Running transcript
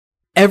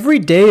every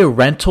day a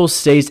rental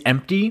stays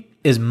empty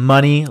is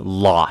money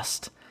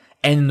lost.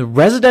 And in the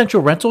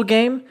residential rental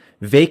game,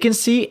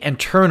 vacancy and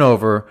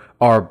turnover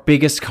are our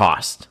biggest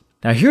cost.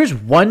 Now here's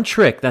one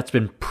trick that's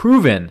been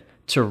proven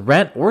to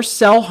rent or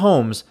sell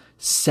homes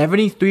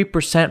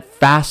 73%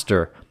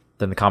 faster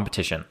than the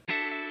competition.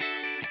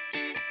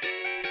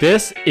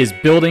 This is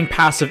Building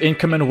Passive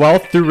Income and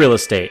Wealth Through Real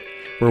Estate,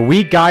 where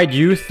we guide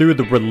you through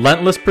the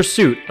relentless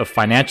pursuit of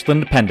financial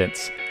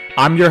independence.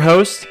 I'm your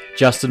host,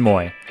 Justin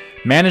Moy,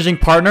 managing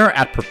partner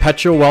at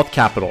Perpetual Wealth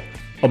Capital,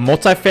 a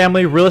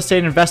multifamily real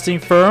estate investing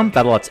firm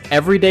that lets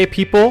everyday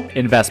people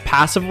invest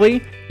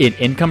passively in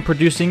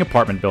income-producing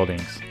apartment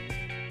buildings.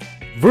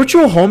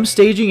 Virtual home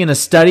staging in a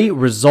study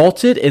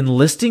resulted in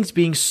listings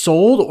being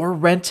sold or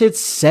rented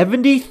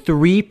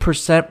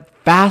 73%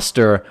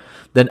 faster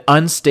than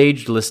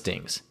unstaged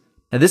listings.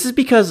 Now, this is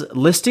because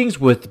listings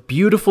with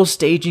beautiful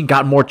staging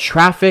got more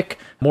traffic,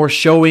 more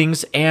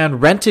showings,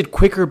 and rented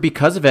quicker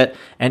because of it,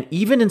 and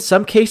even in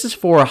some cases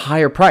for a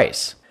higher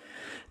price.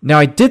 Now,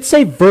 I did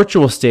say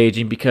virtual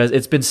staging because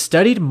it's been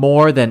studied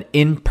more than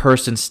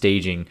in-person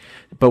staging,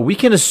 but we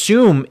can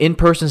assume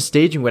in-person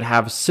staging would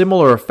have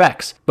similar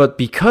effects. But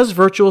because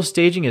virtual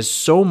staging is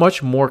so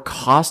much more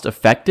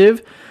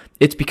cost-effective,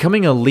 it's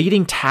becoming a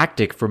leading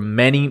tactic for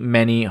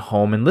many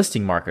home and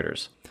listing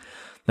marketers.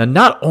 Now,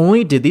 not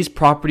only did these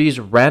properties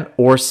rent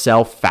or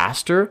sell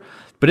faster,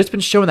 but it's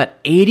been shown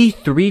that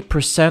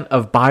 83%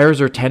 of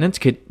buyers or tenants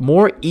could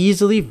more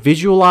easily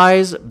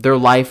visualize their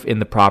life in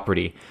the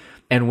property.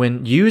 And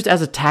when used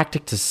as a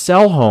tactic to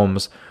sell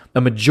homes,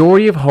 a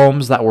majority of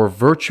homes that were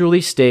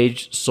virtually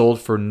staged sold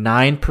for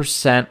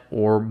 9%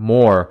 or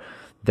more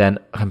than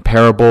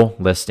comparable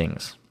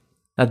listings.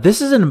 Now,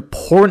 this is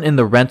important in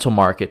the rental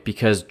market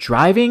because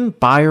driving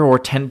buyer or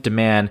tenant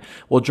demand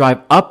will drive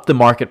up the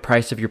market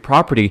price of your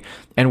property.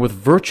 And with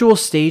virtual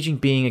staging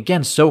being,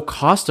 again, so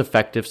cost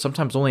effective,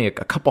 sometimes only a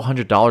couple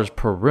 $100s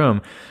per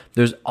room,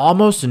 there's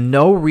almost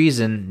no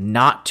reason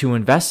not to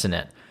invest in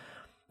it.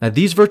 Now,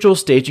 these virtual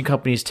staging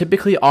companies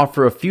typically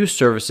offer a few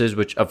services,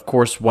 which of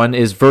course one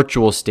is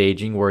virtual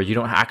staging, where you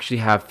don't actually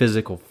have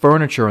physical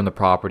furniture in the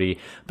property,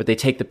 but they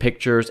take the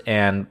pictures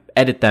and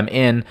edit them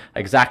in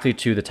exactly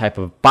to the type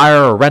of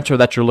buyer or renter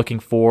that you're looking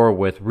for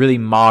with really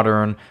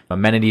modern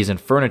amenities and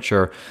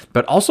furniture,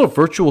 but also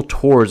virtual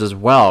tours as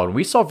well. And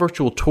we saw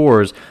virtual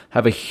tours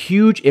have a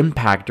huge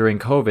impact during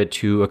COVID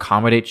to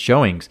accommodate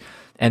showings.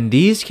 And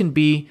these can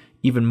be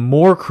even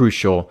more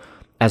crucial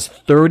as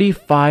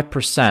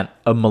 35%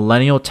 of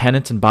millennial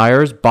tenants and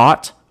buyers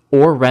bought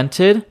or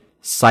rented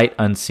sight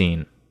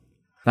unseen.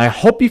 Now, I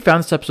hope you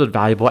found this episode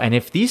valuable, and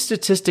if these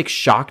statistics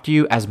shocked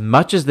you as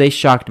much as they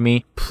shocked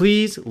me,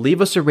 please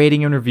leave us a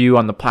rating and review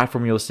on the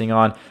platform you're listening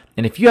on.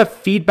 And if you have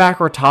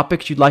feedback or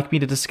topics you'd like me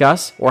to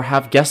discuss or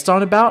have guests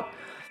on about,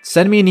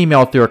 send me an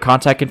email through our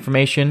contact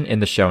information in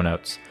the show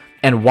notes.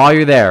 And while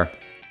you're there,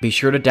 be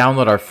sure to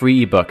download our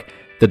free ebook,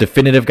 The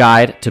Definitive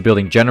Guide to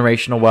Building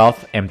Generational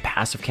Wealth and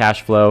Passive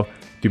Cash Flow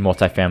through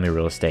multifamily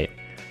real estate.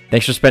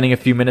 Thanks for spending a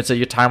few minutes of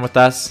your time with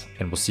us,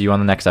 and we'll see you on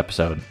the next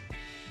episode.